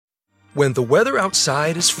When the weather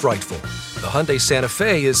outside is frightful, the Hyundai Santa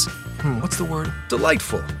Fe is,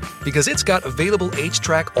 delightful. Because it's got available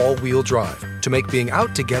H-Track all-wheel drive to make being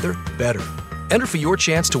out together better. Enter for your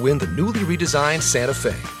chance to win the newly redesigned Santa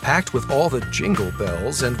Fe, packed with all the jingle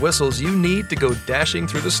bells and whistles you need to go dashing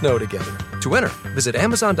through the snow together. To enter, visit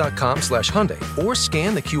Amazon.com/Hyundai or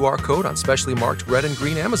scan the QR code on specially marked red and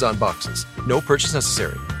green Amazon boxes. No purchase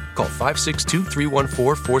necessary. Call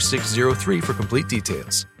 562-314-4603 for complete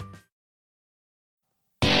details.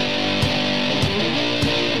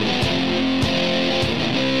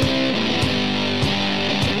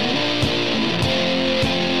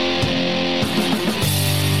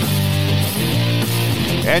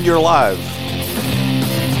 And you're live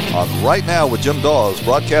on Right Now with Jim Dawes,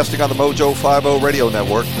 broadcasting on the Mojo 50 radio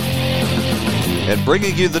network and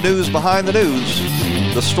bringing you the news behind the news,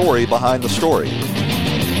 the story behind the story.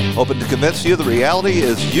 Hoping to convince you the reality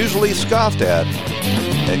is usually scoffed at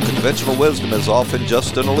and conventional wisdom is often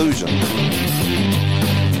just an illusion.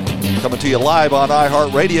 Coming to you live on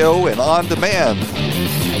iHeartRadio and on demand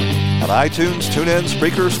on iTunes, TuneIn,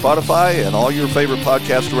 Spreaker, Spotify, and all your favorite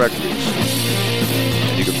podcast directories.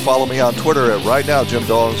 You can follow me on Twitter at Right Now Jim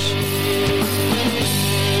Dawes.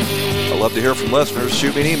 I love to hear from listeners.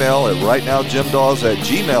 Shoot me an email at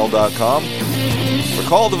rightnowjimdawes@gmail.com or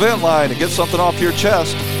call the vent line and get something off your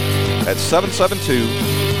chest at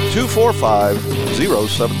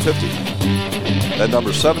 772-245-0750. That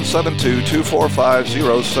number is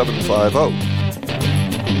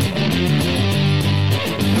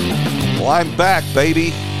 772-245-0750. Well, I'm back,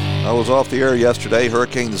 baby. I was off the air yesterday.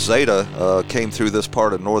 Hurricane Zeta came through this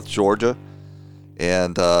part of North Georgia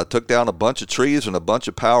and took down a bunch of trees and a bunch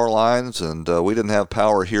of power lines, and we didn't have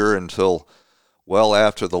power here until well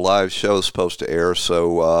after the live show is supposed to air,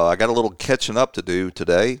 so I got a little catching up to do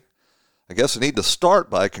today. I guess I need to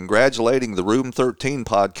start by congratulating the Room 13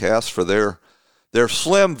 podcast for their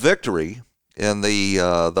slim victory in the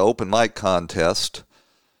open mic contest.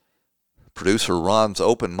 Producer Ron's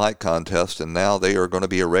open mic contest, and now they are going to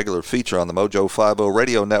be a regular feature on the Mojo 50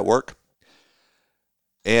 radio network.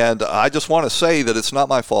 And I just want to say that it's not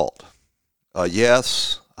my fault.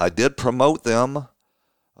 Yes, I did promote them.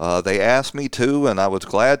 They asked me to, and I was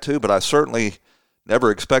glad to, but I certainly never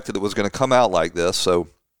expected it was going to come out like this. So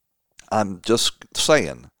I'm just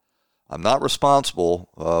saying, I'm not responsible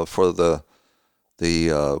for the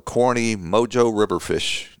corny Mojo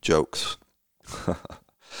Riverfish jokes.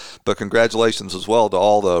 But congratulations as well to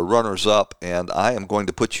all the runners-up, and I am going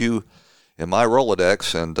to put you in my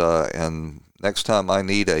Rolodex, and next time I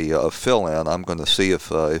need a fill-in, I'm going to see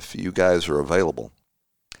if you guys are available.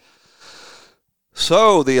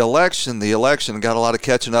 So the election got a lot of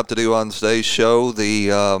catching up to do on today's show.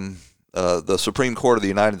 The Supreme Court of the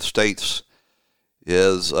United States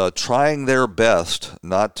is trying their best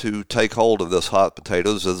not to take hold of this hot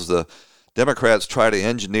potatoes as the Democrats try to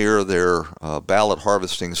engineer their ballot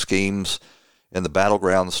harvesting schemes in the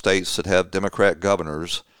battleground states that have Democrat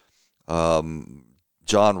governors. John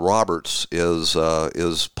Roberts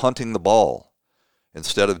is punting the ball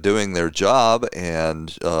instead of doing their job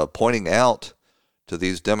and pointing out to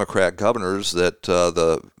these Democrat governors that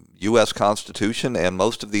the U.S. Constitution and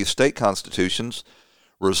most of these state constitutions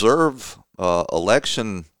reserve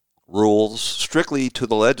election rules strictly to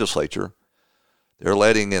the legislature. They're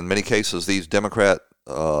letting, in many cases, these Democrat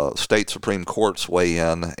state Supreme Courts weigh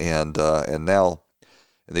in, and now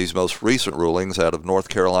in these most recent rulings out of North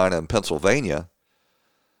Carolina and Pennsylvania,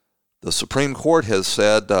 the Supreme Court has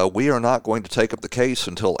said we are not going to take up the case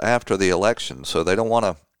until after the election. So they don't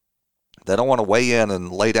want to weigh in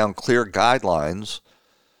and lay down clear guidelines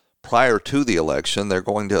prior to the election. They're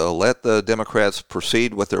going to let the Democrats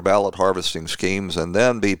proceed with their ballot harvesting schemes and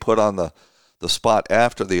then be put on the spot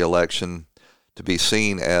after the election to be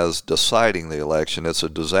seen as deciding the election. It's a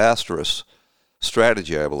disastrous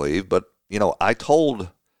strategy, I believe. But, I told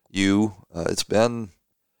you, it's been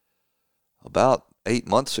about 8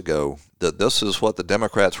 months ago, that this is what the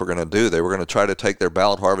Democrats were going to do. They were going to try to take their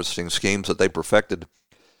ballot harvesting schemes that they perfected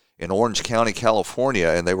in Orange County, California,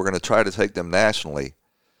 and they were going to try to take them nationally.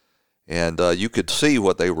 And you could see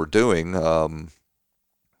what they were doing.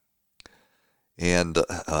 And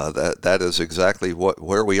that is exactly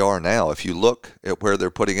where we are now. If you look at where they're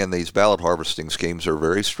putting in these ballot harvesting schemes, they're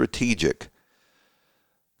very strategic.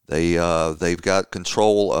 They've got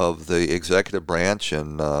control of the executive branch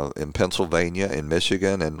in Pennsylvania, in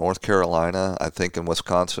Michigan, in North Carolina, I think in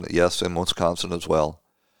Wisconsin. Yes, in Wisconsin as well.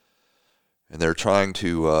 And they're trying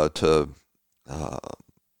to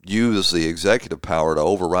use the executive power to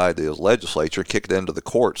override the legislature, kick it into the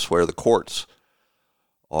courts, where the courts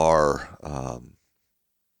are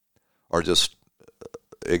just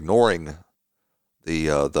ignoring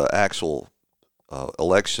the actual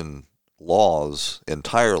election laws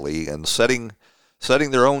entirely and setting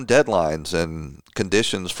their own deadlines and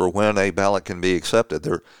conditions for when a ballot can be accepted.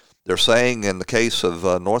 They're saying in the case of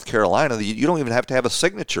North Carolina that you don't even have to have a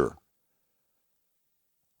signature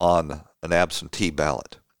on an absentee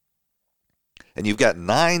ballot. And you've got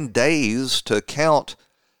 9 days to count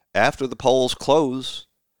after the polls close.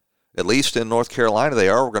 At least in North Carolina, they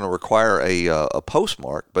are going to require a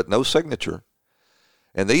postmark, but no signature.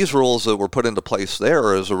 And these rules that were put into place there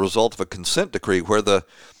are as a result of a consent decree where the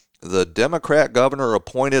Democrat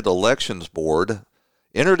governor-appointed elections board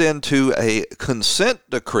entered into a consent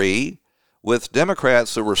decree with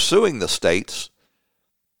Democrats that were suing the states,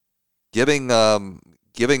 giving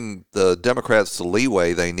the Democrats the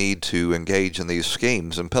leeway they need to engage in these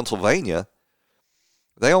schemes. In Pennsylvania,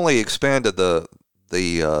 they only expanded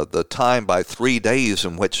the time by 3 days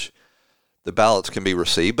in which the ballots can be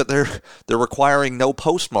received, but they're requiring no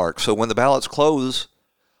postmark. So when the ballots close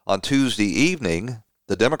on Tuesday evening,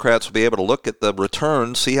 the Democrats will be able to look at the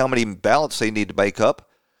returns, see how many ballots they need to make up,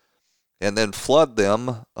 and then flood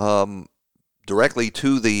them directly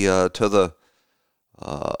to the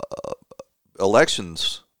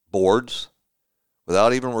elections boards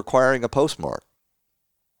without even requiring a postmark.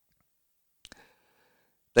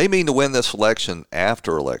 They mean to win this election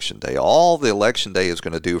after Election Day. All the Election Day is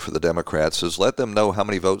going to do for the Democrats is let them know how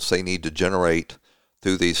many votes they need to generate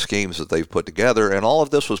through these schemes that they've put together. And all of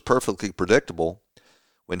this was perfectly predictable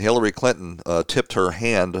when Hillary Clinton tipped her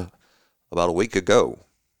hand about a week ago.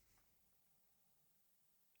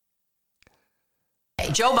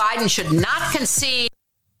 Joe Biden should not concede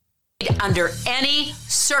under any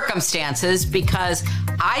circumstances, because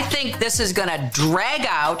I think this is going to drag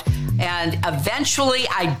out, and eventually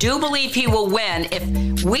I do believe he will win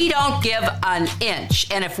if we don't give an inch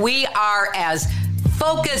and if we are as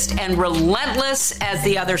focused and relentless as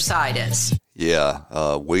the other side is.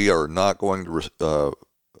 Yeah, we are not going to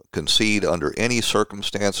concede under any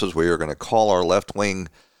circumstances. We are going to call our left wing,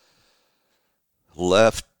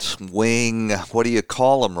 what do you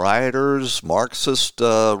call them, rioters, Marxist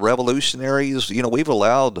revolutionaries. You know, we've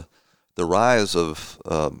allowed the rise of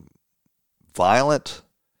violent,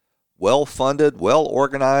 well-funded,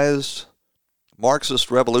 well-organized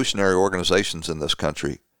Marxist revolutionary organizations in this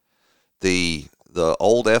country. The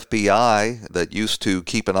old FBI that used to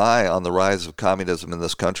keep an eye on the rise of communism in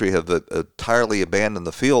this country have entirely abandoned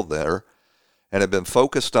the field there and have been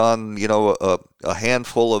focused on, a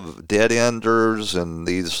handful of dead-enders and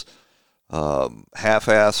these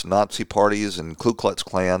half-assed Nazi parties and Ku Klux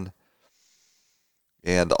Klan,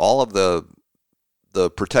 and all of the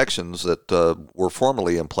protections that were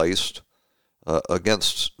formerly in place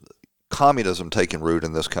against communism taking root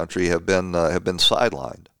in this country have been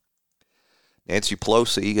sidelined. Nancy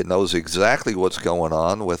Pelosi knows exactly what's going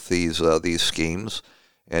on with these schemes,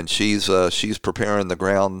 and she's preparing the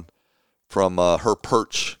ground from her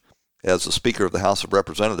perch as the Speaker of the House of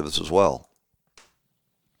Representatives as well.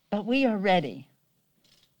 But we are ready.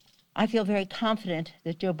 I feel very confident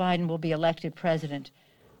that Joe Biden will be elected president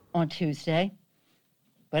on Tuesday,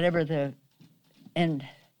 whatever the end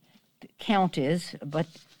count is, but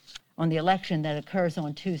on the election that occurs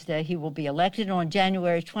on Tuesday, he will be elected. On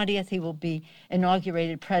January 20th, he will be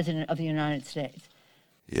inaugurated president of the United States.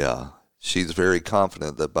 Yeah, she's very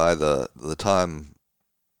confident that by the time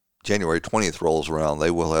January 20th rolls around,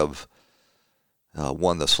 they will have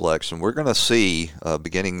won this election. We're going to see,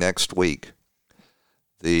 beginning next week,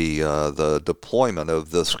 the deployment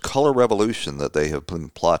of this color revolution that they have been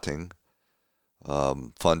plotting,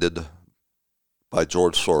 funded by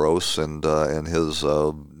George Soros and his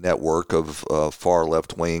network of far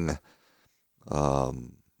left-wing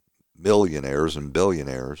millionaires and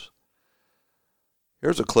billionaires.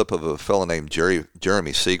 Here's a clip of a fellow named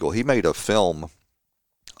Jeremy Siegel. He made a film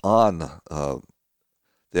on the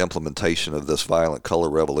implementation of this violent color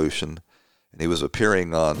revolution, and he was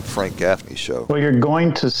appearing on Frank Gaffney's show. Well, you're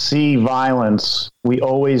going to see violence. We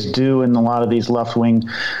always do in a lot of these left-wing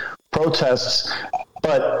protests,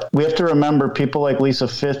 but we have to remember people like Lisa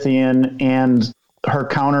Fithian and her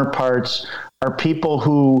counterparts are people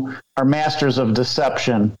who are masters of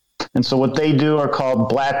deception. And so what they do are called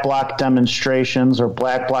black bloc demonstrations or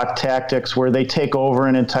black bloc tactics, where they take over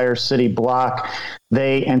an entire city block.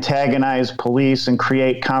 They antagonize police and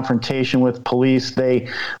create confrontation with police. They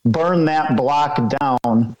burn that block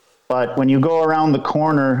down. But when you go around the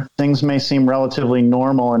corner, things may seem relatively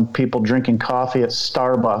normal and people drinking coffee at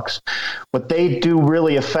Starbucks. What they do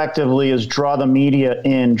really effectively is draw the media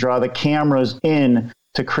in, draw the cameras in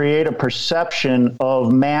to create a perception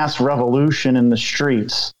of mass revolution in the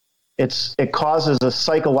streets. It causes a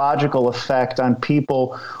psychological effect on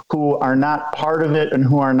people who are not part of it and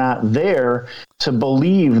who are not there to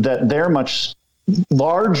believe that they're much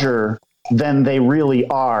larger than they really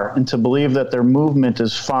are, and to believe that their movement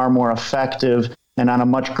is far more effective and on a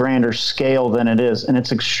much grander scale than it is. And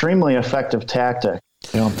it's extremely effective tactic.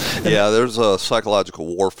 Yeah, there's a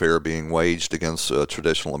psychological warfare being waged against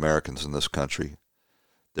traditional Americans in this country.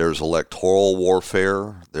 There's electoral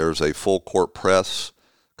warfare. There's a full court press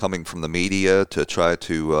coming from the media to try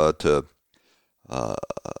to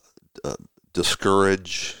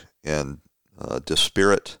discourage and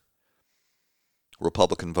dispirit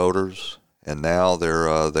Republican voters, and now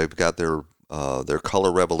they've got their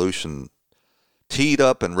color revolution teed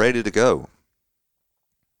up and ready to go.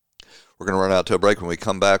 We're going to run out to a break. When we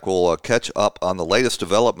come back, we'll catch up on the latest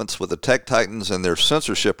developments with the tech titans and their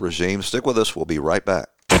censorship regime. Stick with us. We'll be right back.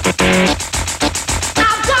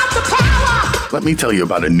 Let me tell you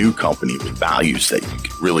about a new company with values that you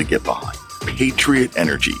can really get behind. Patriot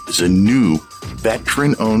Energy is a new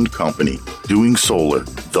veteran-owned company doing solar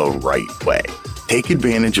the right way. Take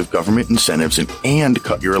advantage of government incentives and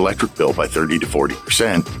cut your electric bill by 30 to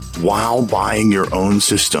 40% while buying your own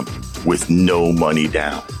system with no money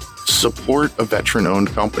down. Support a veteran-owned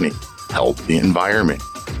company, help the environment,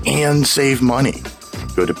 and save money.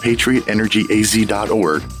 Go to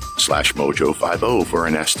patriotenergyaz.org/mojo50 for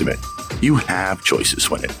an estimate. You have choices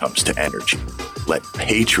when it comes to energy. Let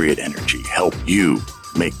Patriot Energy help you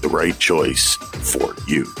make the right choice for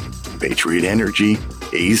you.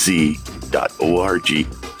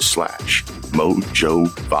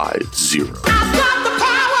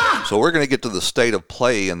 patriotenergy.az.org/mojo50. So we're going to get to the state of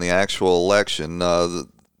play in the actual election.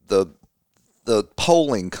 The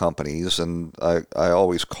polling companies, and I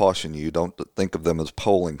always caution you, don't think of them as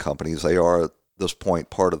polling companies. They are at this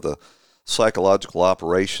point part of the psychological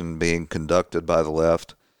operation being conducted by the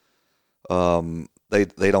left.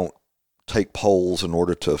 They don't take polls in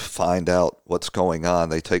order to find out what's going on.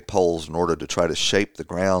 They take polls in order to try to shape the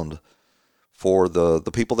ground for the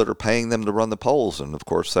people that are paying them to run the polls, and of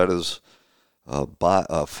course that is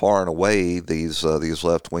far and away these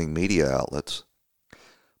left-wing media outlets.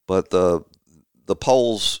 But the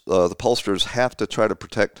pollsters have to try to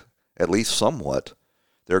protect at least somewhat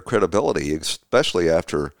their credibility, especially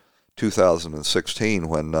after 2016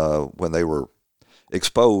 when they were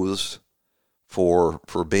exposed for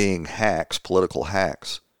being hacks, political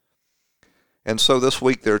hacks. And so this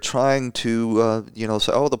week they're trying to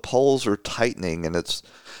say, oh, the polls are tightening, and it's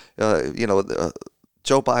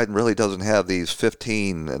Joe Biden really doesn't have these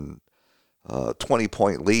 15 and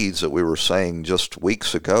 20-point leads that we were saying just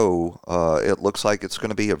weeks ago. It looks like it's going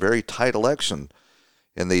to be a very tight election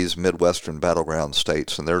in these Midwestern battleground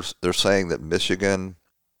states. And they're saying that Michigan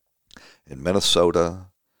and Minnesota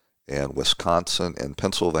and Wisconsin and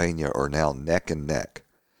Pennsylvania are now neck and neck.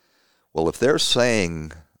 Well, if they're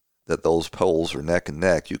saying that those polls are neck and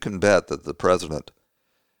neck, you can bet that the president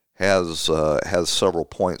has several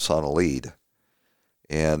points on a lead.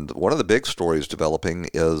 And one of the big stories developing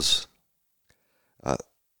is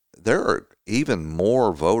there are even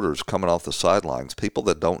more voters coming off the sidelines, people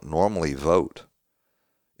that don't normally vote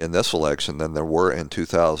in this election than there were in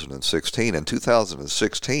 2016. And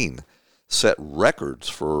 2016 set records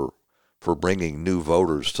for bringing new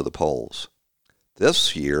voters to the polls.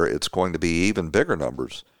 This year, it's going to be even bigger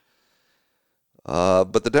numbers.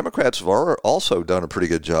 But the Democrats have also done a pretty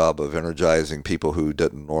good job of energizing people who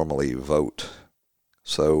didn't normally vote.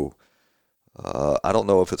 So I don't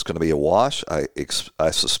know if it's going to be a wash. I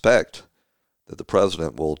suspect that the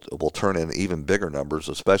president will turn in even bigger numbers,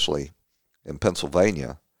 especially in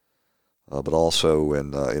Pennsylvania, but also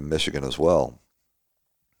in Michigan as well.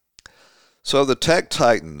 So the tech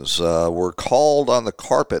titans were called on the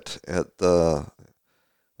carpet at the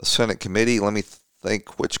Senate committee. Let me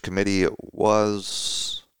think which committee it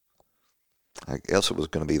was. I guess it was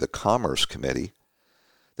going to be the Commerce Committee.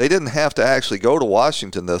 They didn't have to actually go to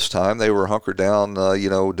Washington this time. They were hunkered down,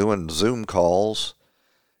 doing Zoom calls.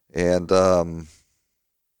 And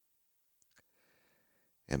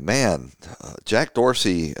man, Jack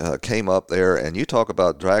Dorsey came up there, and you talk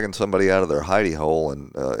about dragging somebody out of their hidey hole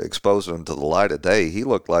and exposing them to the light of day. He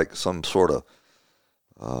looked like some sort of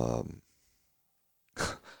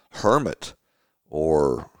hermit,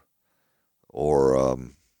 or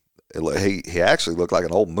he actually looked like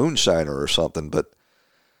an old moonshiner or something. But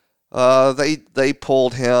they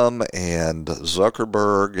pulled him and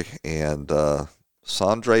Zuckerberg and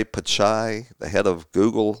Sundar Pichai, the head of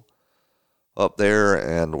Google, up there,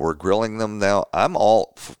 and were grilling them. Now, I'm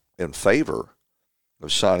all in favor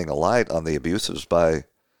of shining a light on the abuses by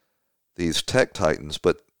these tech titans,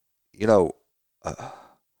 but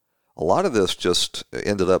a lot of this just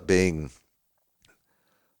ended up being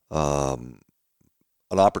an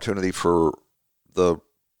opportunity for the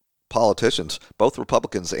politicians, both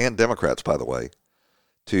Republicans and Democrats, by the way,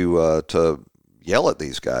 to yell at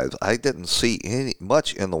these guys. I didn't see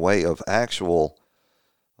much in the way of actual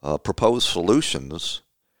proposed solutions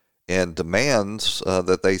and demands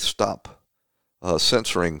that they stop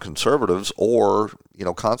censoring conservatives, or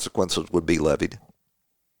consequences would be levied.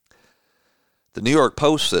 The New York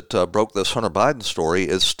Post that broke this Hunter Biden story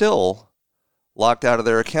is still locked out of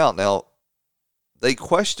their account. Now, they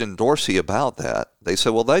questioned Dorsey about that. They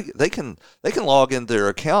said, well, they can log into their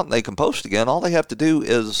account and they can post again. All they have to do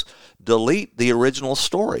is delete the original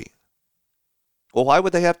story. Well, why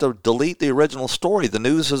would they have to delete the original story? The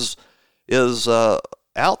news is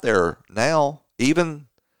out there now. Even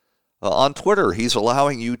on Twitter, he's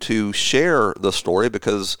allowing you to share the story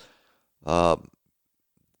because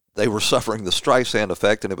they were suffering the Streisand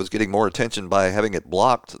effect, and it was getting more attention by having it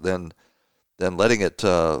blocked than letting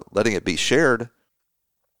it be shared.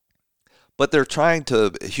 But they're trying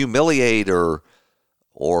to humiliate or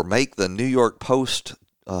make the New York Post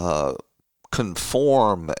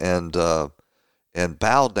conform and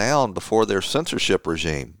bow down before their censorship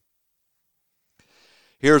regime.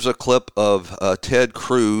 Here's a clip of Ted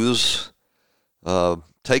Cruz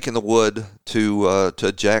taking the wood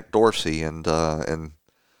to Jack Dorsey, and I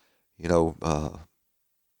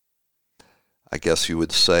guess you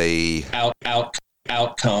would say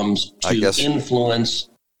outcomes to influence.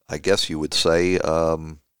 I guess you would say,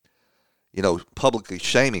 publicly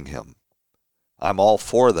shaming him. I'm all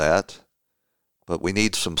for that, but we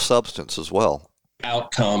need some substance as well.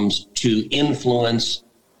 Outcomes to influence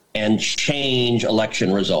and change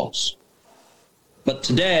election results. But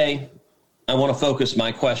today, I want to focus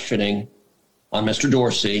my questioning on Mr.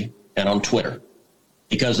 Dorsey and on Twitter.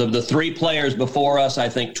 Because of the three players before us, I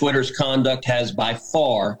think Twitter's conduct has by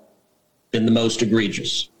far been the most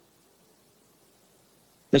egregious.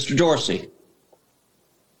 Mr. Dorsey,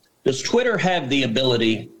 does Twitter have the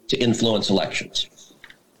ability to influence elections?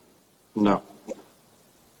 No.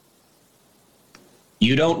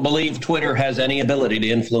 You don't believe Twitter has any ability to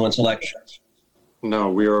influence elections? No,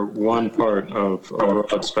 we are one part of a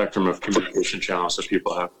broad spectrum of communication channels that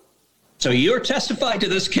people have. So you're testifying to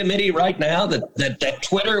this committee right now that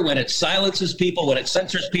Twitter, when it silences people, when it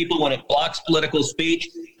censors people, when it blocks political speech,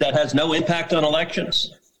 that has no impact on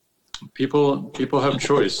elections? People have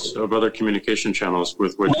choice of other communication channels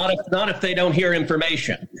with which. Not if they don't hear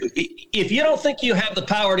information. If you don't think you have the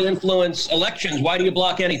power to influence elections, why do you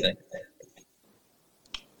block anything?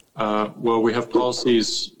 Well, we have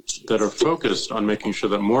policies that are focused on making sure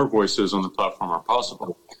that more voices on the platform are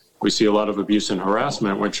possible. We see a lot of abuse and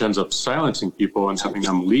harassment, which ends up silencing people and having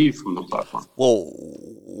them leave from the platform. Well,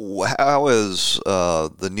 how is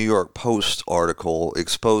the New York Post article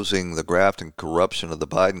exposing the graft and corruption of the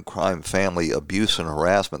Biden crime family, abuse and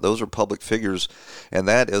harassment? Those are public figures, and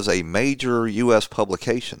that is a major U.S.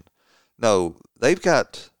 publication. No, they've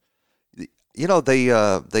got,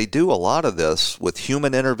 they do a lot of this with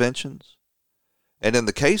human interventions. And in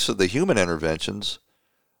the case of the human interventions,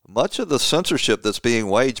 much of the censorship that's being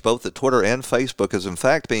waged both at Twitter and Facebook is in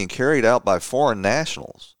fact being carried out by foreign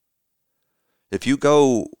nationals. If you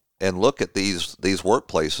go and look at these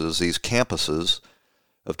workplaces, these campuses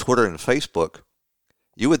of Twitter and Facebook,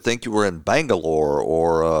 you would think you were in Bangalore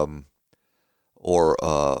or I'm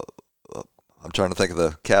trying to think of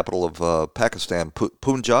the capital of Pakistan,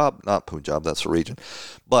 Punjab, not Punjab, that's the region,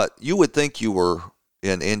 but you would think you were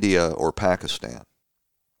in India or Pakistan.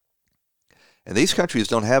 And these countries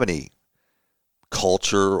don't have any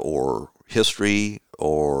culture or history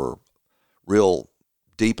or real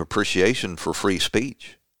deep appreciation for free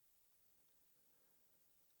speech.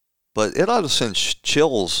 But it ought to send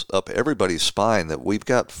chills up everybody's spine that we've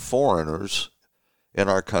got foreigners in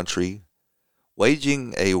our country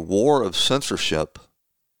waging a war of censorship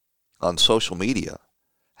on social media.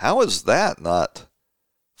 How is that not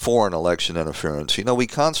foreign election interference? We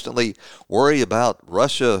constantly worry about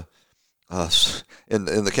Russia, in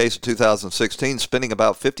the case of 2016, spending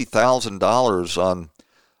about $50,000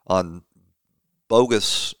 on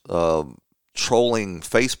bogus trolling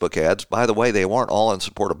Facebook ads. By the way, they weren't all in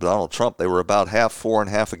support of Donald Trump. They were about half for and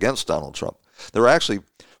half against Donald Trump. There were actually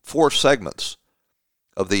 4 segments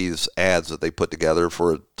of these ads that they put together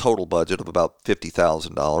for a total budget of about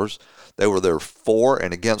 $50,000. They were there for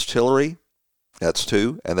and against Hillary. That's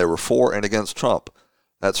 2. And they were for and against Trump.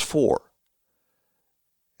 That's 4.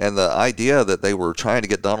 And the idea that they were trying to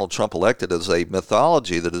get Donald Trump elected is a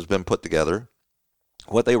mythology that has been put together.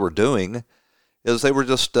 What they were doing is they were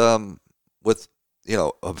just, with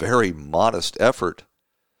a very modest effort,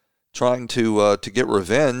 trying to get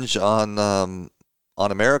revenge on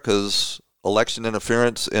America's election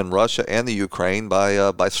interference in Russia and the Ukraine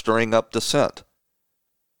by stirring up dissent.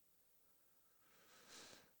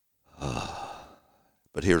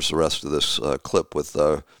 But here's the rest of this clip with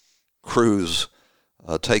Cruz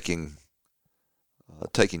taking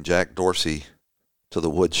Jack Dorsey to the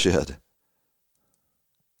woodshed.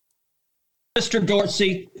 Mr.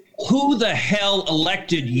 Dorsey, who the hell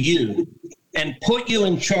elected you and put you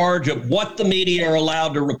in charge of what the media are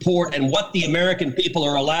allowed to report and what the American people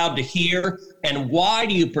are allowed to hear? And why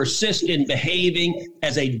do you persist in behaving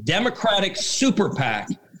as a Democratic super PAC,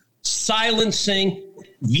 silencing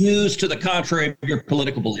views to the contrary of your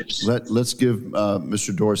political beliefs? Let's give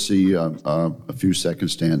Mr. Dorsey a few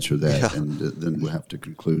seconds to answer that, and then we'll have to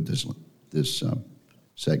conclude this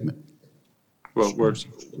segment. Well,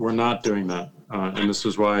 we're not doing that, and this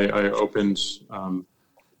is why I opened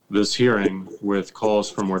this hearing with calls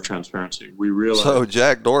for more transparency. We realize. So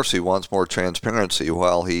Jack Dorsey wants more transparency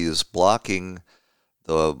while he's blocking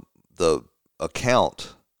the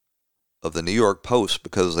account of the New York Post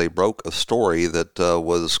because they broke a story that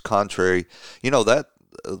was contrary. You know, that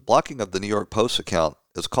blocking of the New York Post account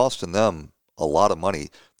is costing them a lot of money.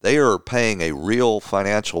 They are paying a real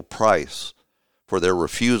financial price for their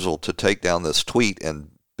refusal to take down this tweet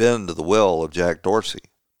and bend the will of Jack Dorsey.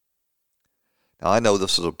 Now, I know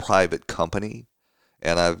this is a private company,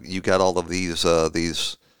 and you got all of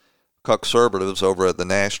these conservatives over at the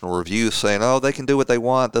National Review saying, oh, they can do what they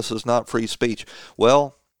want. This is not free speech.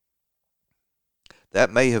 Well,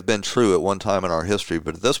 that may have been true at one time in our history,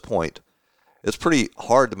 but at this point, it's pretty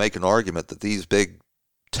hard to make an argument that these big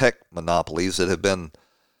tech monopolies that have been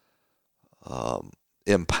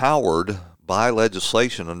empowered by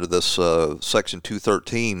legislation under this Section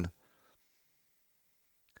 213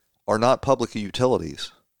 are not public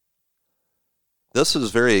utilities. This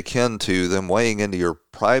is very akin to them weighing into your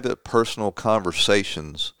private personal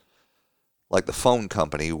conversations, like the phone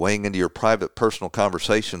company weighing into your private personal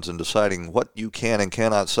conversations and deciding what you can and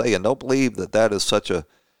cannot say. And don't believe that that is such a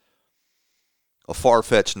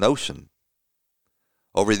far-fetched notion.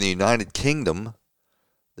 Over in the United Kingdom,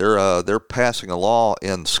 they're passing a law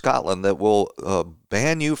in Scotland that will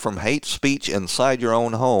ban you from hate speech inside your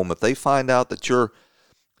own home. If they find out that you're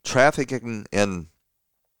trafficking in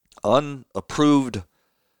unapproved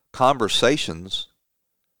conversations,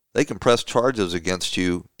 they can press charges against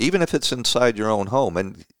you, even if it's inside your own home.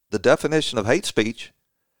 And the definition of hate speech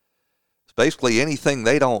is basically anything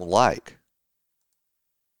they don't like.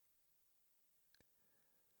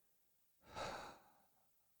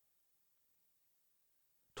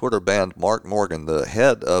 Twitter banned Mark Morgan, the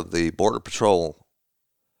head of the Border Patrol,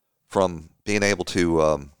 from being able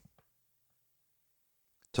to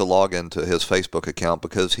log into his Facebook account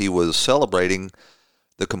because he was celebrating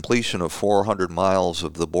the completion of 400 miles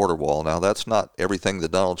of the border wall. Now, that's not everything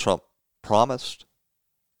that Donald Trump promised,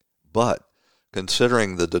 but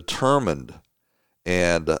considering the determined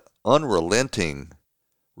and unrelenting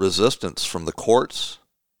resistance from the courts,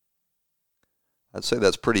 I'd say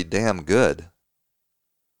that's pretty damn good.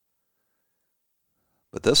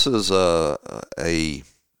 But this is an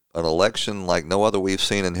election like no other we've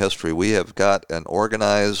seen in history. We have got an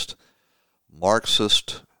organized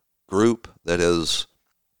Marxist group that is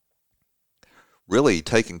really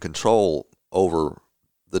taking control over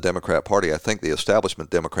the Democrat Party. I think the establishment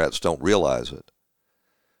Democrats don't realize it.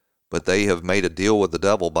 But they have made a deal with the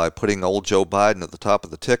devil by putting old Joe Biden at the top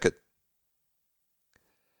of the ticket.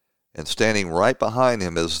 And standing right behind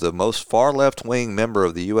him is the most far left-wing member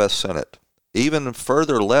of the U.S. Senate, even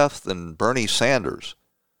further left than Bernie Sanders.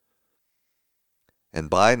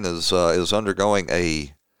 And Biden is undergoing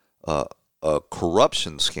a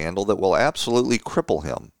corruption scandal that will absolutely cripple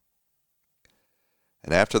him.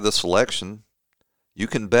 And after this election, you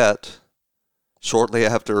can bet, shortly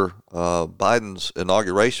after Biden's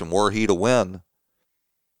inauguration, were he to win,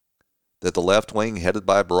 that the left wing, headed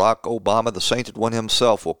by Barack Obama, the sainted one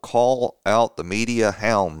himself, will call out the media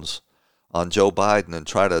hounds on Joe Biden and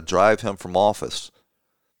try to drive him from office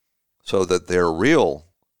so that their real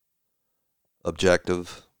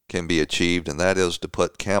objective can be achieved, and that is to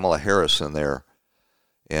put Kamala Harris in there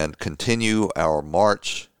and continue our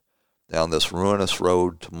march down this ruinous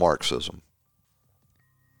road to Marxism.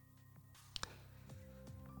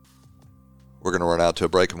 We're going to run out to a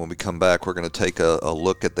break, and when we come back, we're going to take a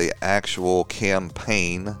look at the actual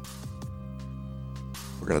campaign.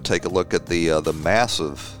 We're going to take a look at the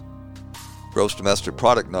massive gross domestic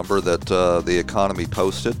product number that the economy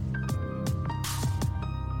posted.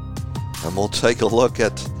 And we'll take a look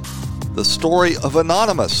at the story of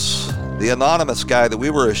Anonymous, the anonymous guy that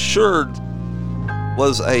we were assured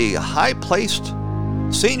was a high-placed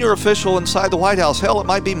senior official inside the White House. Hell, it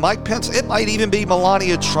might be Mike Pence. It might even be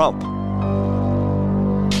Melania Trump.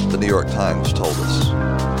 The New York Times told us.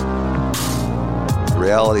 The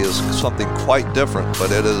reality is something quite different,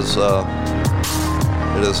 but it is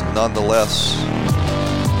nonetheless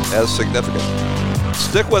as significant.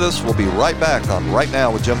 Stick with us. We'll be right back on Right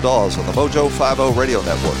Now with Jim Dawes on the Mojo 50 Radio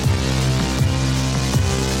Network.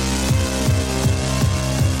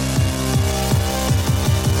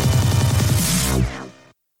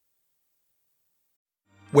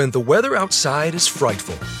 When the weather outside is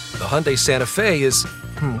frightful, the Hyundai Santa Fe is,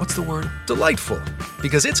 delightful.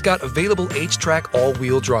 Because it's got available H-Track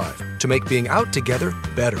all-wheel drive to make being out together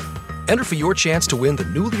better. Enter for your chance to win the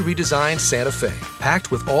newly redesigned Santa Fe, packed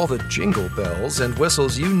with all the jingle bells and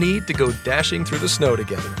whistles you need to go dashing through the snow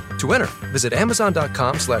together. To enter, visit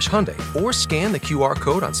Amazon.com/Hyundai or scan the QR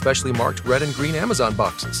code on specially marked red and green Amazon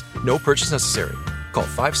boxes. No purchase necessary. Call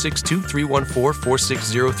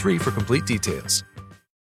 562-314-4603 for complete details.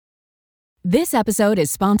 This episode is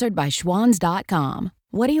sponsored by Schwans.com.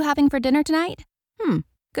 What are you having for dinner tonight?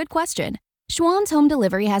 Good question. Schwann's Home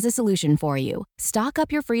Delivery has a solution for you. Stock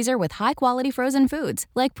up your freezer with high-quality frozen foods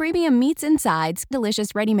like premium meats and sides,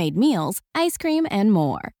 delicious ready-made meals, ice cream, and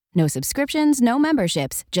more. No subscriptions, no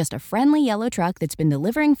memberships, just a friendly yellow truck that's been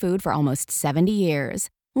delivering food for almost 70 years.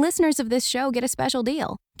 Listeners of this show get a special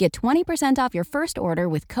deal. Get 20% off your first order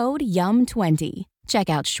with code YUM20. Check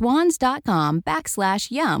out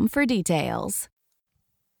schwans.com/yum for details.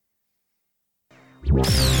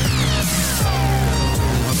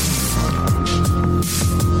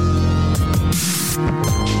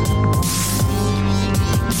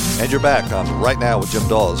 And you're back on Right Now with Jim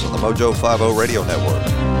Dawes on the Mojo 50 Radio Network.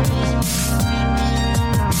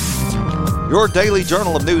 Your daily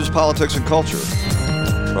journal of news, politics, and culture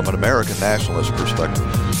from an American nationalist perspective.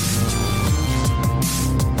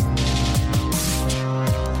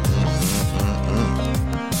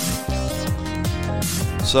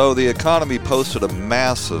 So the economy posted a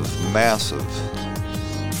massive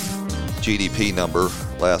GDP number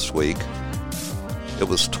last week. It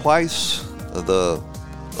was twice the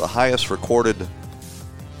highest recorded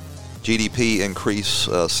GDP increase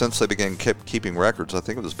since they began keeping records. I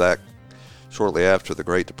think it was back shortly after the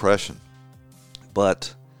Great Depression.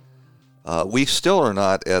 But we still are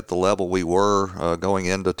not at the level we were going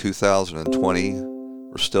into 2020.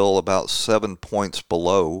 We're still about 7 points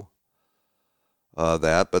below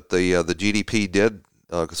that. But the GDP did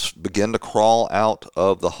begin to crawl out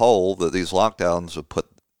of the hole that these lockdowns have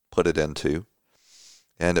put it into.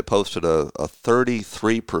 And it posted a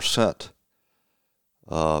 33%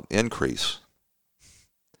 increase.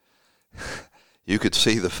 You could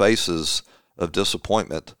see the faces of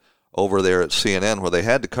disappointment over there at CNN, where they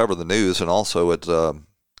had to cover the news, and also at the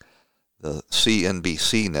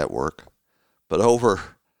CNBC network. But over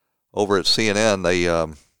at CNN, they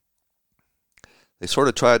sort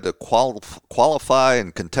of tried to qualify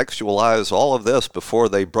and contextualize all of this before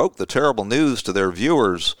they broke the terrible news to their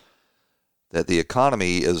viewers that the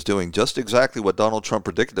economy is doing just exactly what Donald Trump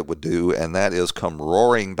predicted it would do, and that is come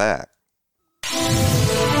roaring back.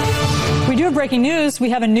 We do have breaking news. We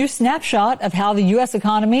have a new snapshot of how the U.S.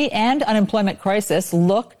 economy and unemployment crisis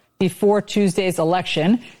look before Tuesday's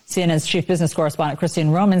election. CNN's chief business correspondent, Christine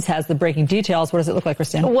Romans, has the breaking details. What does it look like,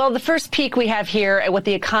 Christine? Well, the first peek we have here at how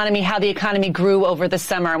the economy grew over the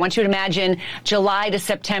summer. I want you to imagine July to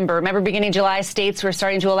September. Remember, beginning July, states were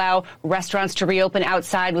starting to allow restaurants to reopen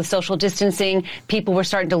outside with social distancing. People were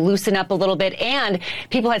starting to loosen up a little bit, and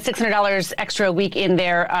people had $600 extra a week in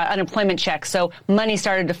their unemployment check. So money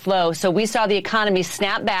started to flow. So we saw the economy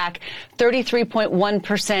snap back,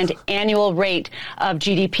 33.1% annual rate of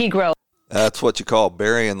GDP growth. That's what you call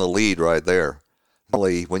burying the lead right there.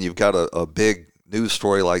 When you've got a big news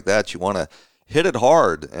story like that, you want to hit it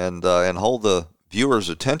hard and hold the viewers'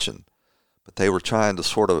 attention. But they were trying to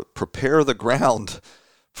sort of prepare the ground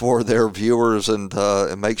for their viewers and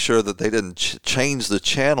make sure that they didn't change the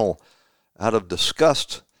channel out of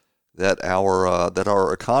disgust that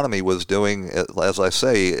our economy was doing, as I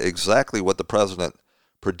say, exactly what the president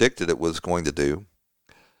predicted it was going to do.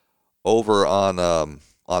 Over on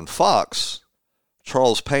Fox,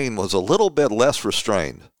 Charles Payne was a little bit less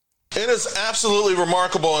restrained. It is absolutely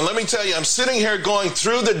remarkable. And let me tell you, I'm sitting here going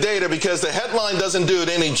through the data because the headline doesn't do it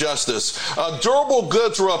any justice. Durable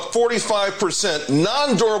goods were up 45%.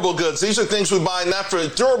 Non-durable goods, these are things we buy not for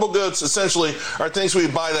durable goods, essentially, are things we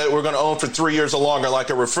buy that we're going to own for 3 years or longer, like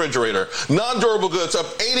a refrigerator. Non-durable goods up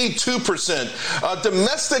 82%.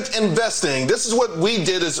 Domestic investing, this is what we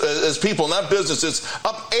did as people, not businesses,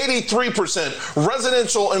 up 83%.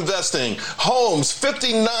 Residential investing, homes,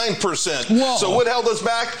 59%. Whoa. So what held us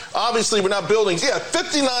back? Obviously, we're not building. Yeah,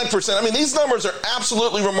 59%. I mean, these numbers are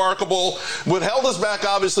absolutely remarkable. What held us back,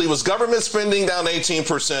 obviously, was government spending down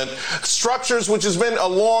 18%. Structures, which has been a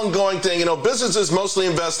long-going thing. You know, businesses mostly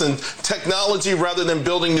invest in technology rather than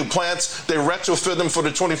building new plants. They retrofit them for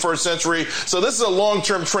the 21st century. So this is a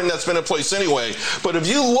long-term trend that's been in place anyway. But if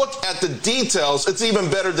you look at the details, it's even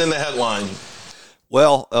better than the headline.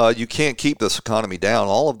 Well, you can't keep this economy down.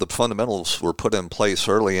 All of the fundamentals were put in place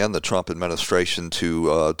early in the Trump administration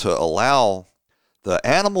to allow the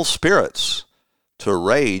animal spirits to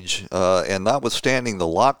rage, and notwithstanding the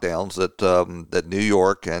lockdowns that New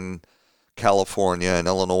York and California and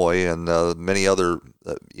Illinois and many other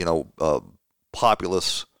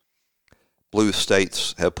populous blue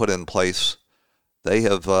states have put in place,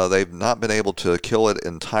 they've not been able to kill it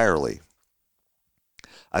entirely.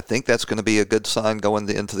 I think that's going to be a good sign going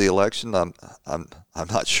into the election. I'm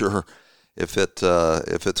not sure if it's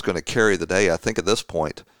going to carry the day. I think at this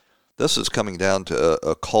point, this is coming down to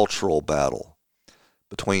a cultural battle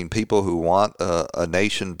between people who want a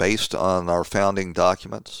nation based on our founding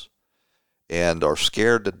documents and are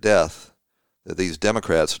scared to death that these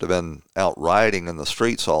Democrats that have been out rioting in the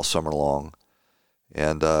streets all summer long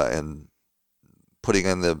and putting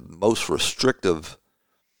in the most restrictive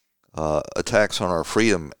attacks on our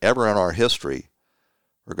freedom ever in our history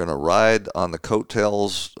are going to ride on the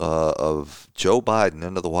coattails of Joe Biden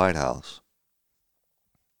into the White House.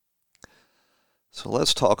 So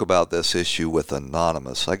let's talk about this issue with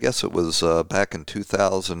Anonymous. I guess it was back in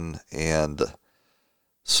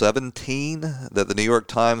 2017 that the New York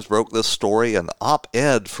Times broke this story, an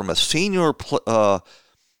op-ed from a senior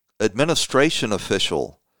administration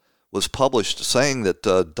official was published saying that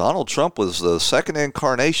Donald Trump was the second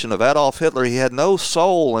incarnation of Adolf Hitler. He had no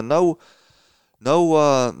soul and no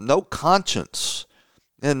conscience.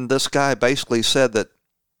 And this guy basically said that,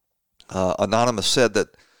 Anonymous said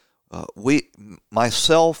that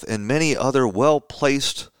myself and many other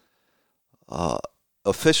well-placed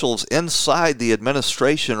officials inside the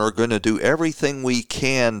administration are going to do everything we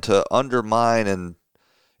can to undermine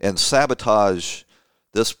and sabotage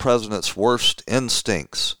this president's worst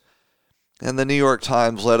instincts. And the New York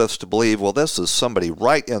Times led us to believe, well, this is somebody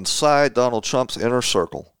right inside Donald Trump's inner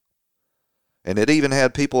circle. And it even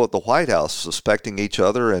had people at the White House suspecting each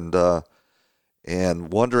other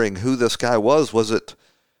and wondering who this guy was. Was it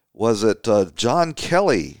John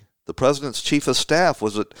Kelly, the president's chief of staff?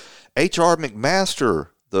 Was it H.R. McMaster,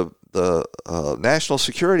 the national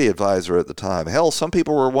security advisor at the time? Hell, some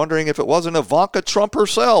people were wondering if it wasn't Ivanka Trump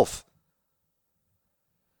herself.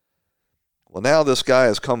 Well, now this guy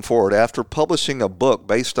has come forward after publishing a book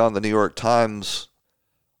based on the New York Times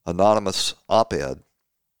anonymous op-ed.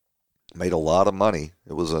 Made a lot of money.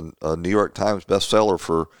 It was a New York Times bestseller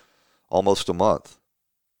for almost a month.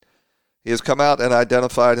 He has come out and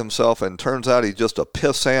identified himself, and turns out he's just a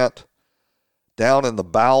pissant down in the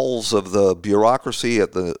bowels of the bureaucracy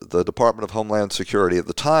at the Department of Homeland Security. At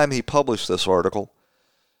the time he published this article,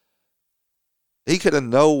 he could in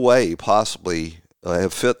no way possibly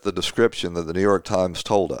have fit the description that the New York Times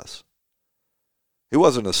told us. He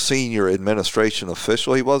wasn't a senior administration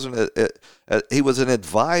official. He wasn't. He was an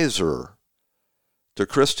advisor to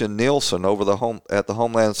Christian Nielsen at the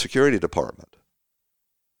Homeland Security Department.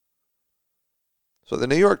 So the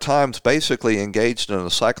New York Times basically engaged in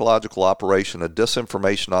a psychological operation, a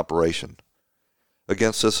disinformation operation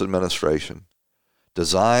against this administration,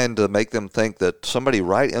 designed to make them think that somebody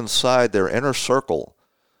right inside their inner circle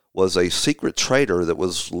was a secret traitor that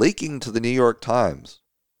was leaking to the New York Times.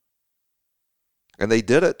 And they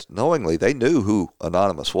did it knowingly. They knew who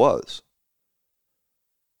Anonymous was.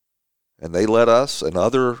 And they led us, and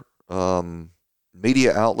other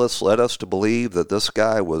media outlets led us to believe that this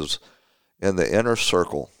guy was in the inner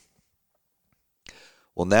circle.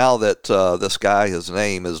 Well, now that this guy, his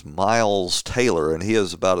name is Miles Taylor, and he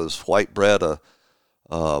is about as white bread a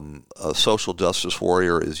social justice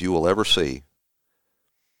warrior as you will ever see,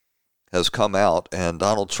 has come out, and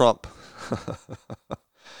Donald Trump,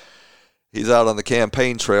 he's out on the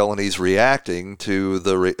campaign trail and he's reacting to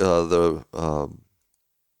the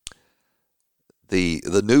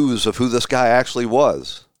news of who this guy actually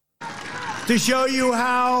was. To show you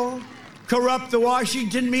how corrupt the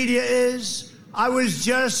Washington media is? I was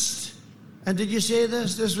just, and did you see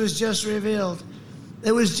this? This was just revealed.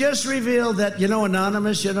 It was just revealed that,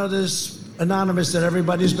 Anonymous, this Anonymous that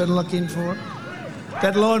everybody's been looking for,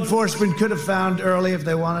 that law enforcement could have found early if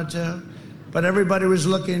they wanted to, but everybody was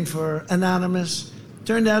looking for Anonymous.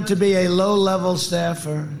 Turned out to be a low-level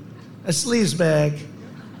staffer, a sleazebag,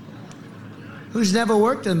 who's never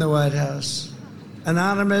worked in the White House.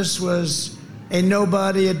 Anonymous was a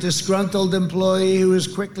nobody, a disgruntled employee who was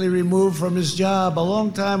quickly removed from his job a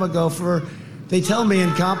long time ago for, they tell me,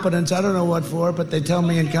 incompetence. I don't know what for, but they tell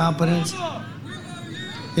me incompetence.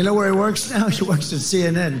 You know where he works now? He works at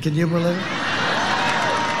CNN. Can you believe it?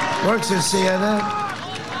 Works at CNN.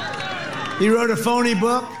 He wrote a phony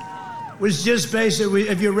book. Was just basically,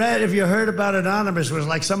 if you heard about Anonymous, it was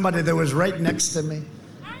like somebody that was right next to me.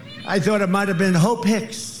 I thought it might have been Hope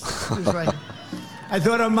Hicks. He was right. I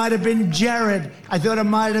thought it might have been Jared. I thought it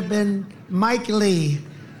might have been Mike Lee.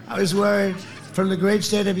 I was worried, from the great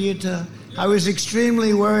state of Utah. I was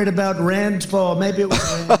extremely worried about Rand Paul. Maybe it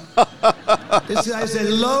was Rand. This guy's a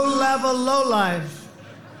low-level lowlife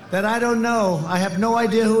that I don't know. I have no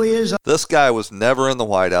idea who he is. This guy was never in the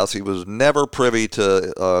White House. He was never privy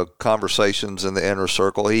to conversations in the inner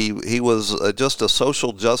circle. He was just a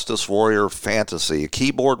social justice warrior fantasy, a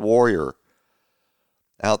keyboard warrior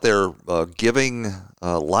out there giving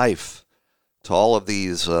life to all of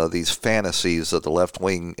these fantasies that the left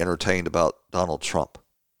wing entertained about Donald Trump.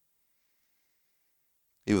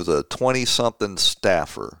 He was a 20-something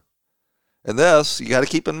staffer. And this, you got to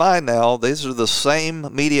keep in mind now, these are the same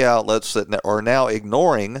media outlets that are now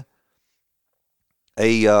ignoring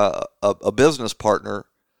a business partner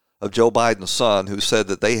of Joe Biden's son who said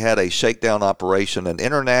that they had a shakedown operation, an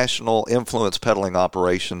international influence peddling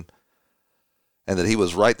operation, and that he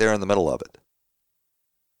was right there in the middle of it.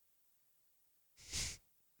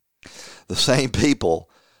 The same people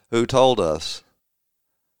who told us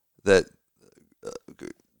that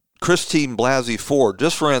Christine Blasey Ford,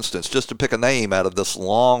 just for instance, just to pick a name out of this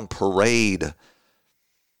long parade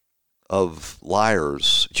of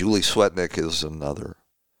liars, Julie Swetnick is another.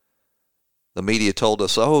 The media told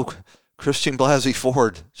us, Christine Blasey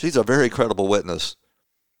Ford, she's a very credible witness,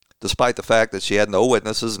 despite the fact that she had no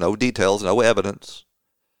witnesses, no details, no evidence,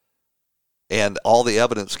 and all the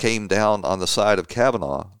evidence came down on the side of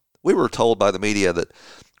Kavanaugh. We were told by the media that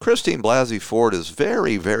Christine Blasey Ford is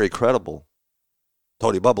very, very credible.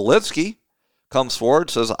 Tony Bobulinski comes forward,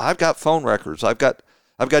 says, I've got phone records. I've got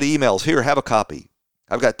emails. Here, have a copy.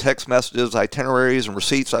 I've got text messages, itineraries, and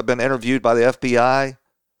receipts. I've been interviewed by the FBI.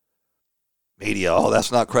 Media,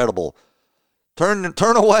 that's not credible. Turn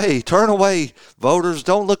away. Voters,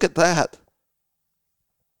 don't look at that.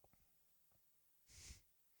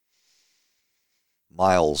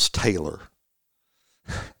 Miles Taylor.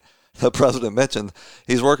 The president mentioned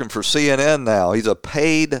he's working for CNN now. He's a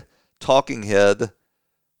paid talking head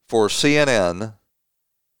for CNN,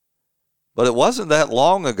 but it wasn't that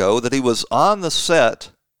long ago that he was on the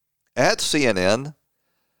set at CNN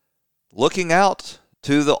looking out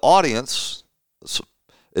to the audience,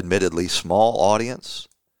 admittedly small audience,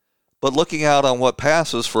 but looking out on what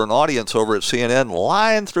passes for an audience over at CNN,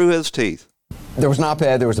 lying through his teeth. There was an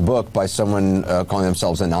op-ed, there was a book by someone calling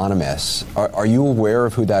themselves Anonymous. Are you aware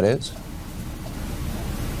of who that is?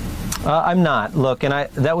 I'm not. Look, and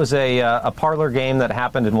that was a parlor game that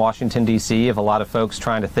happened in Washington, D.C. of a lot of folks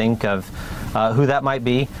trying to think of who that might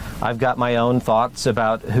be. I've got my own thoughts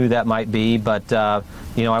about who that might be, but I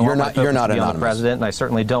want my focus to be on the president, and I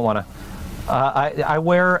certainly don't want to. I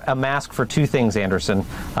wear a mask for two things, Anderson: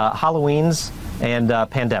 Halloweens and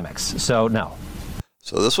pandemics. So no.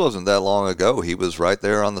 So this wasn't that long ago. He was right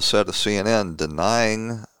there on the set of CNN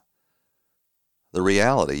denying the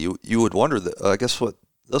reality. You would wonder that. I guess what.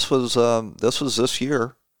 This was this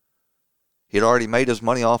year. He'd already made his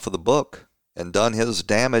money off of the book and done his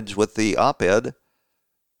damage with the op-ed.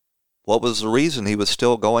 What was the reason he was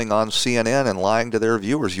still going on CNN and lying to their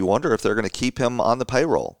viewers? You wonder if they're going to keep him on the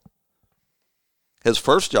payroll. His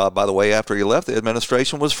first job, by the way, after he left the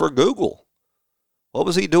administration was for Google. What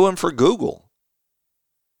was he doing for Google?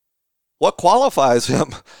 What qualifies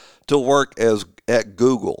him to work at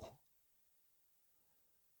Google?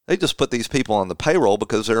 They just put these people on the payroll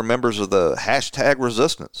because they're members of the hashtag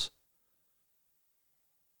resistance.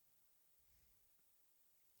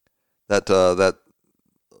 That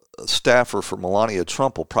staffer for Melania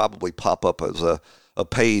Trump will probably pop up as a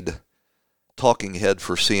paid talking head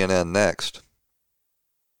for CNN next.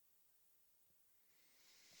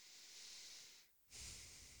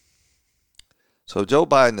 So Joe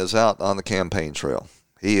Biden is out on the campaign trail.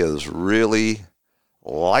 He is really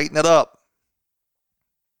lighting it up.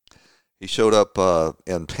 He showed up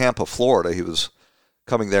in Tampa, Florida. He was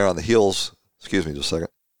coming there on the heels. Excuse me just a second.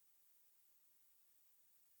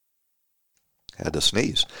 Had to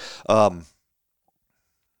sneeze.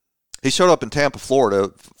 He showed up in Tampa,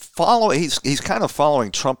 Florida. He's kind of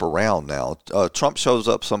following Trump around now. Trump shows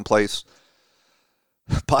up someplace.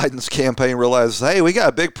 Biden's campaign realizes, hey, we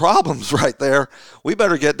got big problems right there. We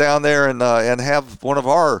better get down there and have one of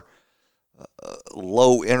our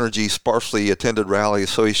low energy, sparsely attended rallies.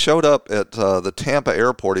 So he showed up at the Tampa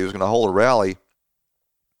airport. He was going to hold a rally.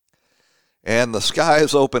 And the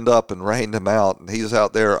skies opened up and rained him out. And he's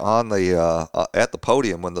out there on the at the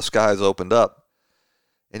podium when the skies opened up.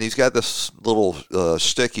 And he's got this little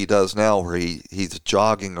shtick he does now where he's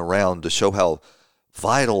jogging around to show how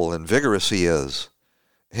vital and vigorous he is.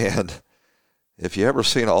 And if you ever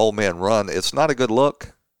seen an old man run, it's not a good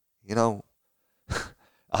look. You know,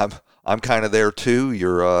 I'm kind of there too.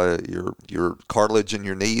 Your cartilage in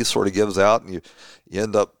your knees sort of gives out, and you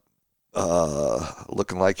end up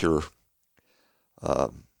looking like you're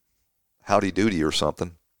Howdy Doody or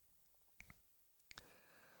something.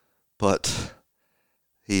 But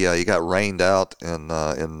he got rained out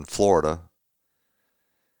in Florida.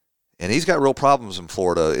 And he's got real problems in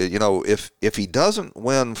Florida. You know, if he doesn't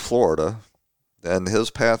win Florida, then his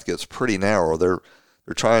path gets pretty narrow. They're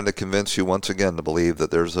trying to convince you once again to believe that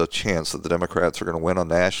there's a chance that the Democrats are going to win a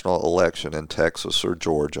national election in Texas or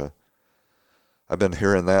Georgia. I've been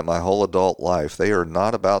hearing that my whole adult life. They are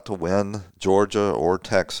not about to win Georgia or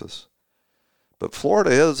Texas. But Florida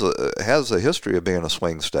has a history of being a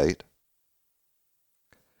swing state.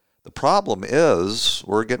 The problem is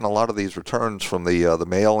we're getting a lot of these returns from the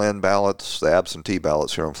mail-in ballots, the absentee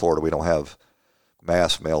ballots here in Florida. We don't have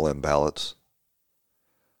mass mail-in ballots.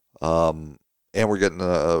 And we're getting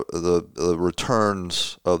the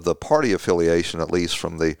returns of the party affiliation, at least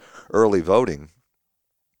from the early voting.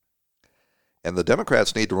 And the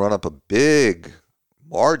Democrats need to run up a big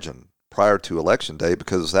margin prior to Election Day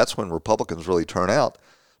because that's when Republicans really turn out.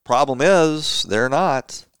 Problem is, they're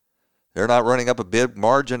not. They're not running up a big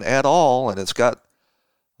margin at all, and it's got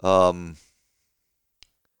David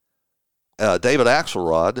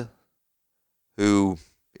Axelrod, who,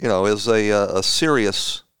 you know, is a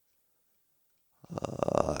serious,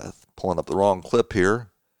 pulling up the wrong clip here,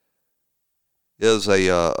 is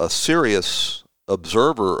a serious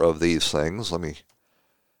observer of these things. Let me,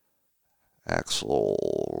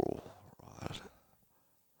 Axelrod.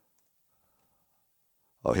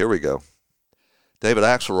 Oh, here we go. David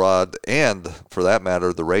Axelrod and, for that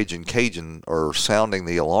matter, the Raging Cajun are sounding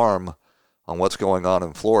the alarm on what's going on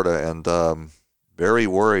in Florida, and very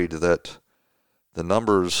worried that the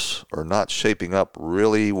numbers are not shaping up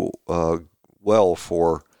really well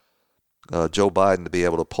for Joe Biden to be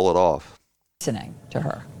able to pull it off. Listening to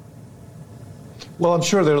her. Well, I'm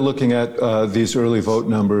sure they're looking at these early vote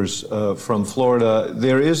numbers from Florida.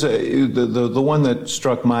 There is the one that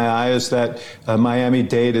struck my eye is that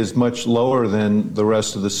Miami-Dade is much lower than the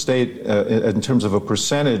rest of the state in terms of a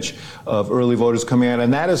percentage of early voters coming out.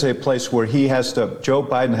 And that is a place where Joe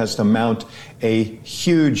Biden has to mount a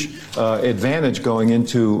huge advantage going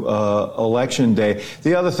into Election Day.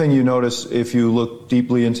 The other thing you notice if you look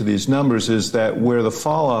deeply into these numbers is that where the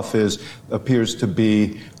fall off appears to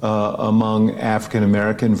be among African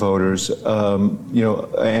American voters,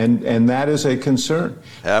 and that is a concern.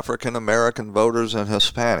 African American voters and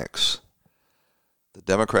Hispanics. The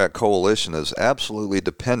Democrat coalition is absolutely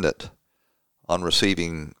dependent on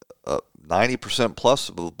receiving 90% plus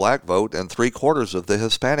of the black vote and 3/4 of the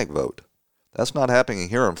Hispanic vote. That's not happening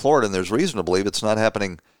here in Florida, and there's reason to believe it's not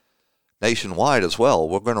happening nationwide as well.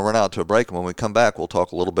 We're going to run out to a break, and when we come back, we'll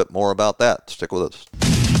talk a little bit more about that. Stick with us.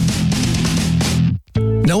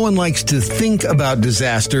 No one likes to think about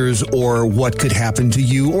disasters or what could happen to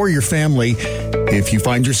you or your family if you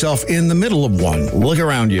find yourself in the middle of one. Look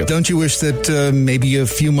around you. Don't you wish that maybe a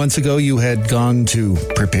few months ago you had gone to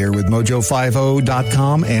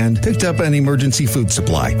preparewithmojo50.com and picked up an emergency food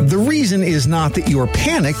supply? The reason is not that you're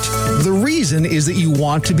panicked. The reason is that you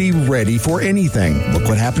want to be ready for anything. Look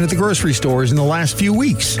what happened at the grocery stores in the last few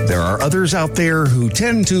weeks. There are others out there who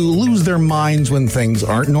tend to lose their minds when things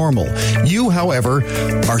aren't normal. You, however,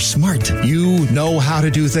 are smart. You know how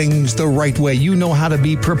to do things the right way. You know how to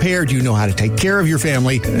be prepared. You know how to take care of your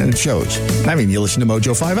family, and it shows. I mean, you listen to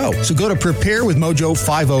Mojo 50. So go to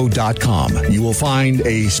preparewithmojo50.com. You will find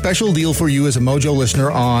a special deal for you as a Mojo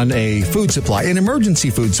listener on a food supply, an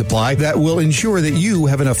emergency food supply that will ensure that you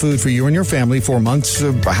have enough food for you and your family for months,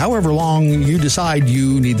 however long you decide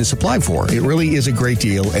you need the supply for. It really is a great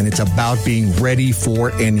deal, and it's about being ready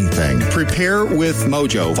for anything.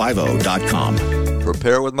 Preparewithmojo50.com.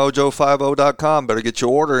 Preparewithmojo50.com. Better get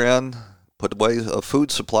your order in. put away a food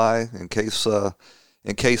supply in case the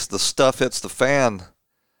stuff hits the fan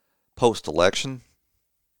post-election.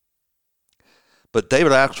 But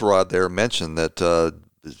David Axelrod there mentioned that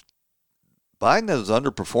Biden is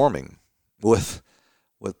underperforming with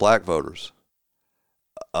black voters.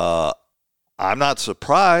 I'm not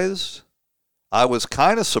surprised. I was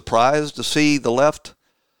kind of surprised to see the left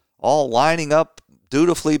all lining up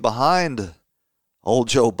dutifully behind old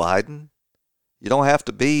Joe Biden. You don't have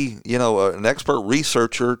to be, an expert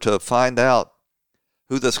researcher to find out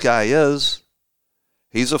who this guy is.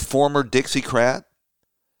 He's a former Dixiecrat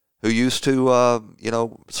who used to,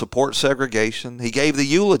 support segregation. He gave the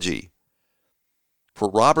eulogy for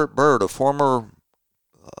Robert Byrd, a former,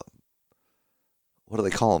 what do they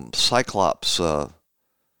call him? Cyclops,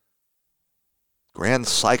 Grand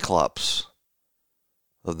Cyclops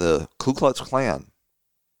of the Ku Klux Klan.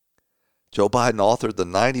 Joe Biden authored the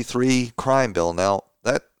 93 crime bill. Now,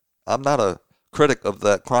 I'm not a critic of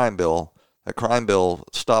that crime bill. That crime bill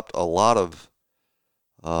stopped a lot of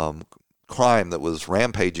crime that was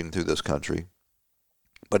rampaging through this country.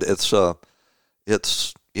 But it's a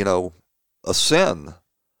sin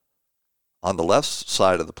on the left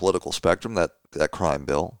side of the political spectrum, that crime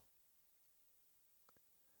bill.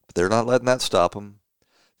 But they're not letting that stop them.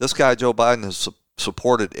 This guy, Joe Biden, has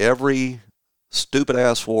supported every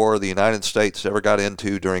stupid-ass war the United States ever got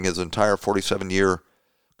into during his entire 47-year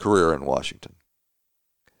career in Washington.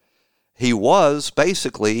 He was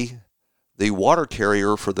basically the water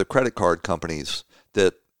carrier for the credit card companies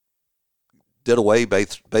that did away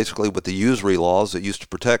basically with the usury laws that used to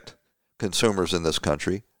protect consumers in this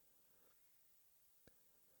country.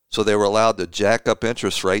 So they were allowed to jack up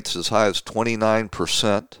interest rates as high as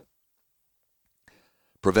 29%,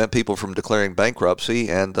 prevent people from declaring bankruptcy,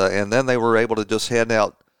 and then they were able to just hand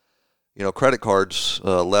out, credit cards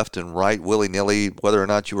left and right, willy-nilly, whether or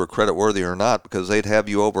not you were creditworthy or not, because they'd have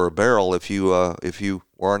you over a barrel if you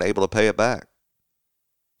weren't able to pay it back.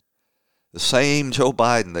 The same Joe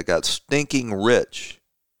Biden that got stinking rich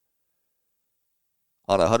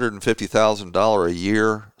on a $150,000 a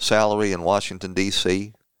year salary in Washington,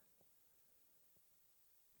 D.C.,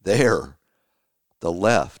 there, the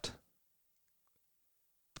left,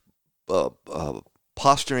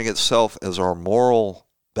 posturing itself as our moral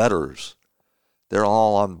betters, they're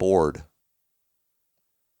all on board.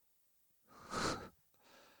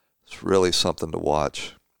 It's really something to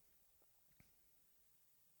watch.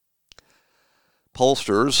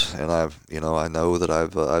 Pollsters, and I know that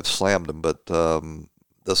I've slammed them, but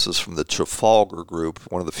this is from the Trafalgar Group,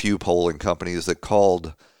 one of the few polling companies that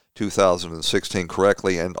called 2016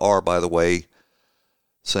 correctly, and are, by the way,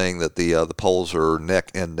 saying that the polls are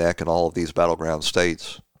neck and neck in all of these battleground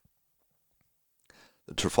states.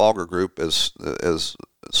 The Trafalgar Group is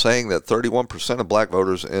saying that 31% of black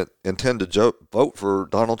voters intend to vote for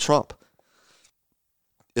Donald Trump.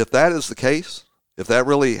 If that is the case, if that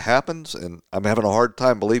really happens, and I'm having a hard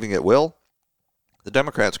time believing it will, the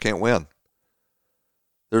Democrats can't win.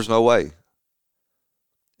 There's no way.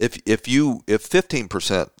 If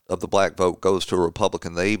 15% of the black vote goes to a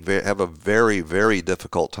Republican, they have a very, very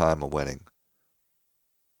difficult time of winning.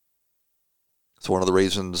 It's one of the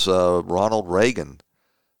reasons Ronald Reagan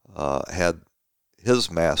had his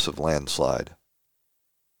massive landslide.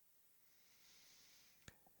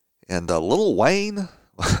 And Lil Wayne,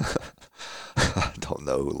 I don't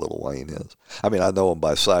know who Lil Wayne is. I mean, I know him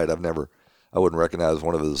by sight. I wouldn't recognize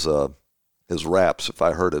one of his raps if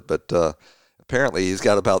I heard it, but apparently he's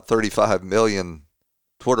got about 35 million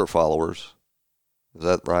Twitter followers. Is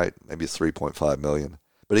that right? Maybe it's 3.5 million.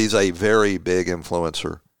 But he's a very big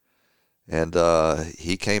influencer. And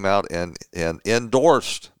he came out and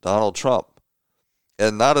endorsed Donald Trump.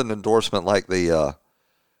 And not an endorsement like the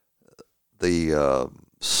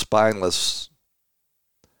spineless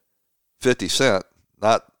 50 Cent,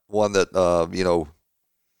 not one that,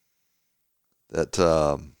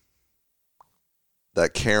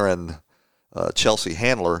 that Karen Chelsea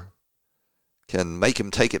Handler can make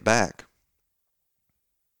him take it back.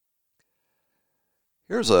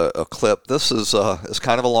 Here's a clip. This is it's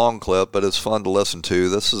kind of a long clip, but it's fun to listen to.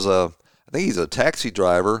 This is I think he's a taxi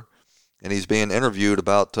driver, and he's being interviewed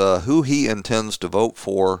about who he intends to vote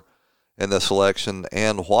for in this election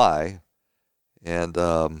and why. And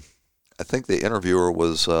I think the interviewer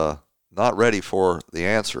was not ready for the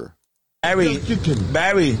answer.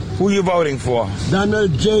 Barry, who you voting for?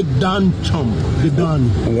 Donald J. Don Trump, the Don.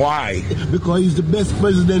 Why? Because he's the best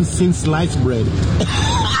president since sliced bread.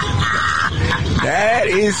 That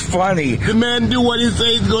is funny. The man do what he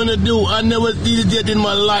say he's gonna do. I never seen it yet in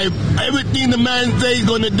my life. Everything the man say he's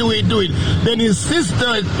gonna do, he do it. Then his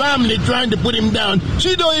sister, his family trying to put him down.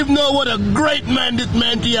 She don't even know what a great man this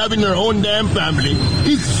man she have in her own damn family.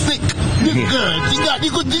 He's sick. This girl,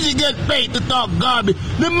 she get paid to talk garbage.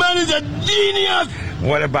 The man is a genius.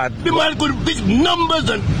 What about... The man could fix numbers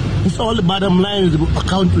and... It's all the bottom line is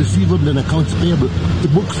account receivable and accounts payable. The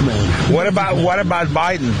books, man. What about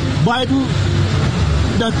Biden? Biden,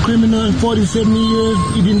 that criminal, 47 years,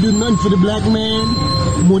 he didn't do nothing for the black man.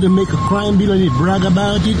 More than make a crime bill and he brag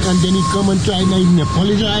about it, and then he come and try not even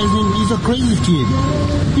apologizing. He's a crazy kid.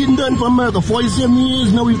 He didn't done for America 47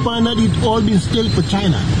 years. Now we find out it's all been still for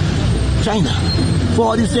China.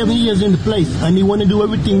 47 years in the place, and he want to do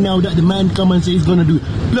everything now that the man come and say he's going to do.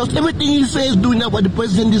 Plus, everything he says doing that what the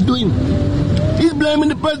president is doing. He's blaming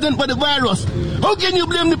the president for the virus. How can you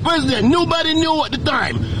blame the president? Nobody knew at the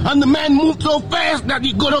time. And the man moved so fast that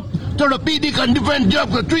he got up therapeutic and different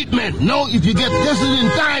jobs for treatment. No, if you get tested in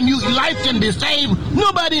time, your life can be saved.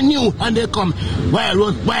 Nobody knew. And they come,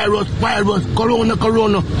 virus, corona,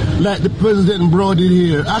 like the president brought it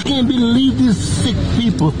here. I can't believe these sick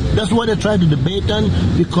people. That's what they try to debate on.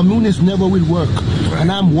 The communists never will work.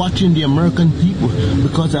 And I'm watching the American people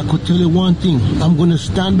because I could tell you one thing. I'm going to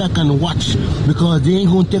stand back and watch because they ain't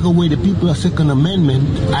going to take away the people's Second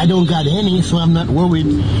Amendment. I don't got any, so I'm not worried.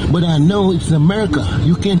 But I know it's America.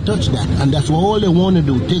 You can't touch that. And that's what all they want to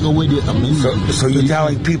do, take away the amendment. So you're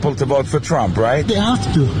telling people to vote for Trump, right? They have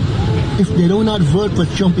to. If they do not vote for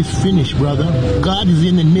Trump, it's finished, brother. God is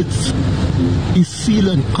in the midst. He's sealed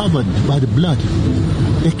and covered by the blood.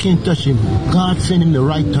 They can't touch him. God sent him the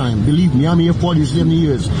right time. Believe me, I'm here 47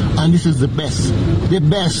 years, and this is the best. The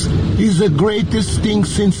best. He's the greatest thing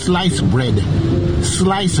since sliced bread.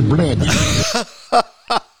 Sliced bread.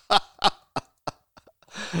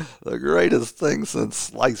 The greatest thing since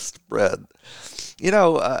sliced bread. You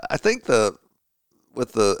know, I think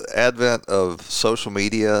with the advent of social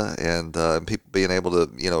media and people being able to,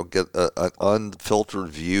 get an unfiltered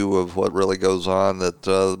view of what really goes on, that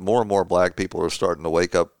more and more black people are starting to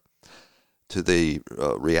wake up to the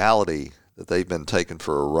reality that they've been taken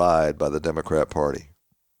for a ride by the Democrat Party.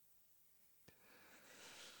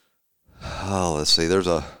 Oh, let's see. There's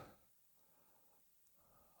a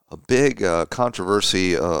big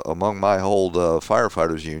controversy among my old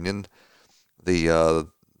firefighters union. The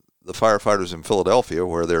firefighters in Philadelphia,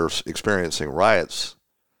 where they're experiencing riots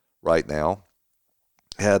right now,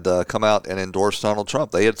 had come out and endorsed Donald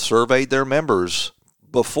Trump. They had surveyed their members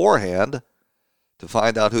beforehand to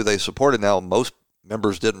find out who they supported. Now, most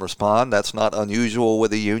members didn't respond. That's not unusual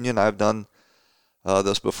with a union. I've done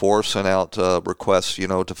this before, sent out requests,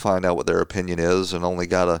 to find out what their opinion is, and only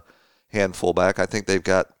got a handful back. I think they've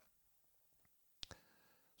got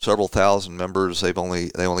several thousand members. They only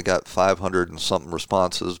got 500 and something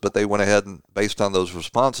responses, but they went ahead and, based on those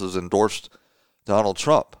responses, endorsed Donald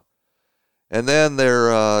Trump. And then their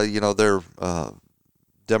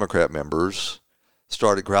Democrat members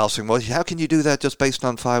started grousing, well, how can you do that just based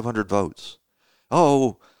on 500 votes?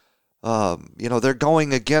 They're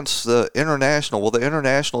going against the international. Well, the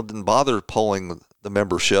international didn't bother polling the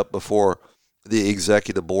membership before the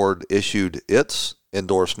executive board issued its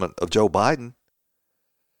endorsement of Joe Biden.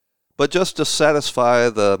 But just to satisfy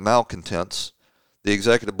the malcontents, the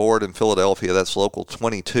executive board in Philadelphia, that's Local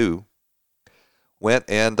 22, went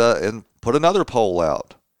and put another poll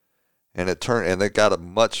out, and they got a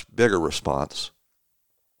much bigger response.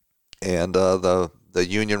 And the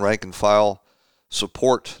union rank and file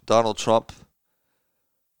support Donald Trump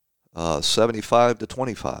 75 to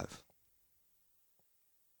 25.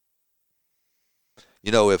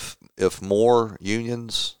 If more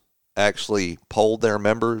unions actually polled their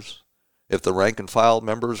members, if the rank and file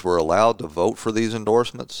members were allowed to vote for these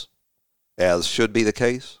endorsements, as should be the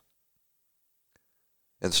case,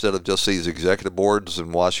 instead of just these executive boards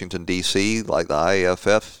in Washington, D.C., like the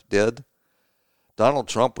IAFF did, Donald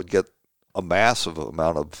Trump would get a massive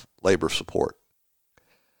amount of labor support.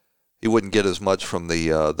 He wouldn't get as much from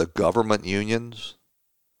the government unions,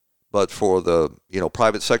 but for the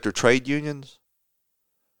private sector trade unions,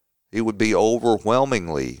 he would be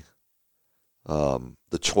overwhelmingly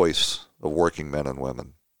the choice of working men and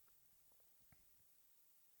women.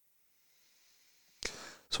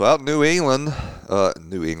 So out in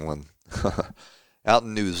out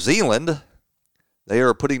in New Zealand, they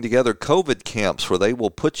are putting together COVID camps where they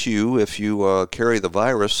will put you, if you carry the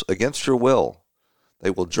virus, against your will.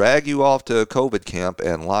 They will drag you off to a COVID camp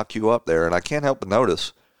and lock you up there. And I can't help but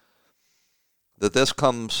notice that this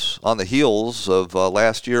comes on the heels of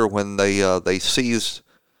last year when they seized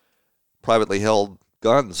privately held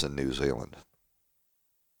guns in New Zealand.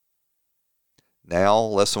 Now,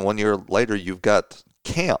 less than 1 year later, you've got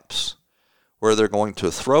camps where they're going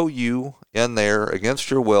to throw you in there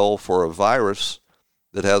against your will for a virus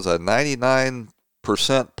that has a 99%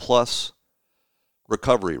 plus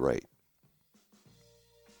recovery rate.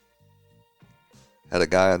 Had a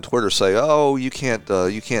guy on Twitter say, "Oh, you can't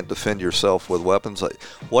defend yourself with weapons."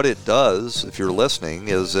 What it does, if you're listening,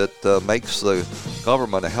 is it makes the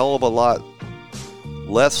government a hell of a lot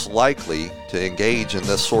less likely to engage in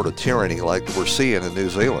this sort of tyranny like we're seeing in New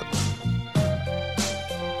Zealand.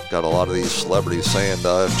 Got a lot of these celebrities saying,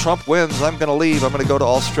 if Trump wins, I'm going to leave. I'm going to go to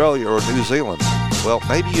Australia or New Zealand. Well,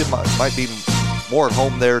 maybe you might be more at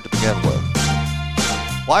home there to begin with.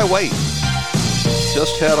 Why wait?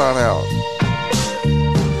 Just head on out.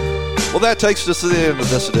 Well, that takes us to the end of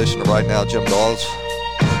this edition of Right Now, Jim Dawes.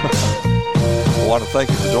 I want to thank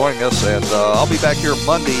you for joining us, and I'll be back here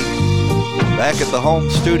Monday, back at the home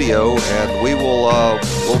studio, and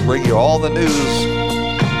we'll bring you all the news.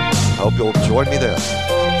 I hope you'll join me then.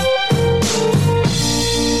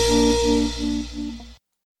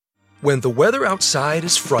 When the weather outside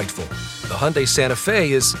is frightful, the Hyundai Santa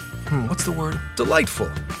Fe is, delightful.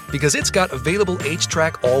 Because it's got available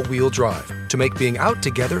H-Track all-wheel drive to make being out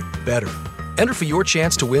together better. Enter for your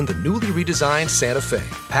chance to win the newly redesigned Santa Fe,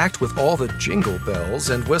 packed with all the jingle bells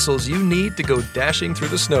and whistles you need to go dashing through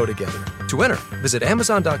the snow together. To enter, visit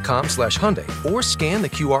Amazon.com/Hyundai or scan the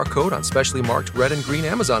QR code on specially marked red and green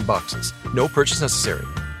Amazon boxes. No purchase necessary.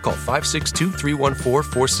 Call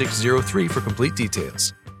 562-314-4603 for complete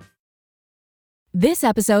details. This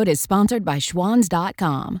episode is sponsored by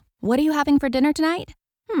Schwans.com. What are you having for dinner tonight?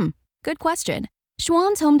 Good question.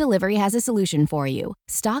 Schwann's Home Delivery has a solution for you.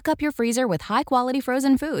 Stock up your freezer with high-quality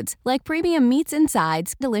frozen foods like premium meats and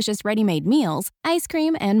sides, delicious ready-made meals, ice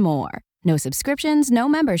cream, and more. No subscriptions, no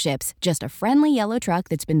memberships, just a friendly yellow truck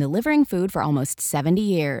that's been delivering food for almost 70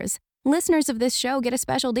 years. Listeners of this show get a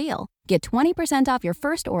special deal. Get 20% off your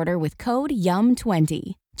first order with code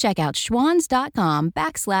YUM20. Check out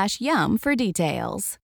schwans.com/YUM for details.